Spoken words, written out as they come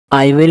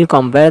I will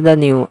compare the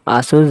new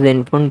Asus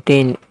Zenfone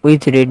 10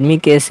 with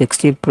Redmi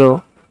K60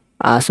 Pro.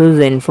 Asus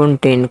Zenfone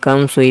 10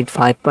 comes with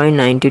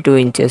 5.92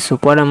 inches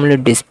Super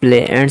AMOLED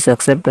display and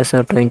success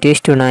ratio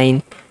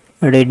 20:9.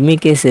 Redmi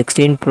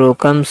K16 Pro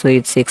comes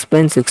with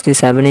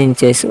 6.67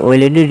 inches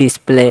OLED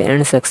display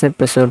and success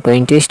ratio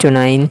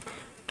 20:9.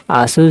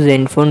 Asus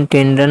Zenfone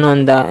 10 run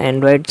on the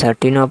Android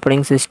 13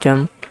 operating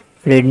system.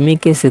 Redmi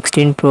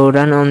K16 Pro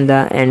run on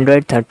the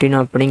Android 13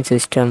 operating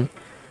system.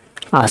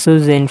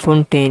 Asus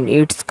Zenfone 10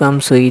 it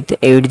comes with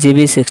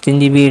 8GB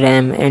 16GB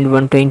RAM and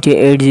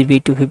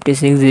 128GB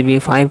 256GB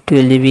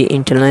 512GB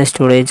internal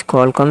storage.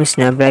 Qualcomm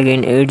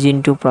Snapdragon 8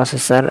 Gen 2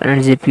 processor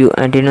and GPU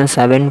Adreno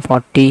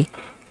 740.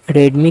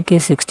 Redmi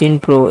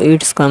K16 Pro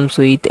it comes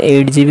with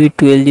 8GB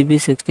 12GB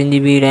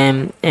 16GB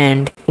RAM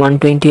and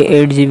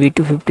 128GB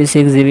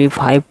 256GB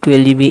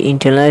 512GB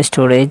internal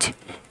storage.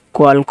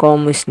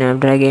 Qualcomm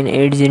Snapdragon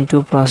 8 Gen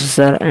 2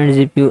 processor and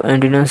GPU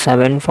Adreno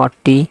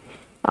 740.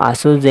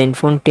 Asus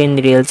Zenfone 10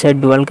 real set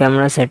dual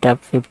camera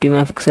setup 50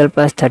 MP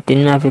plus 13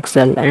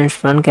 MP and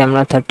front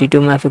camera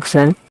 32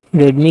 MP.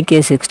 Redmi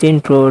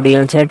K16 Pro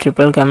real set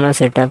triple camera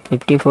setup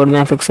 54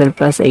 MP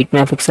plus 8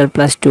 MP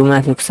plus 2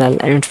 MP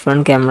and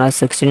front camera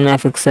 16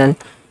 MP.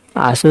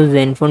 Asus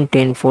Zenfone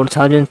 10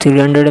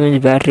 4300 mAh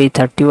battery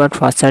 30 watt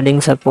fast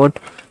charging support.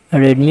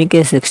 Redmi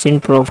K16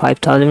 Pro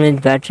 5000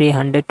 mAh battery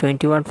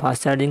 120 watt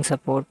fast charging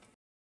support.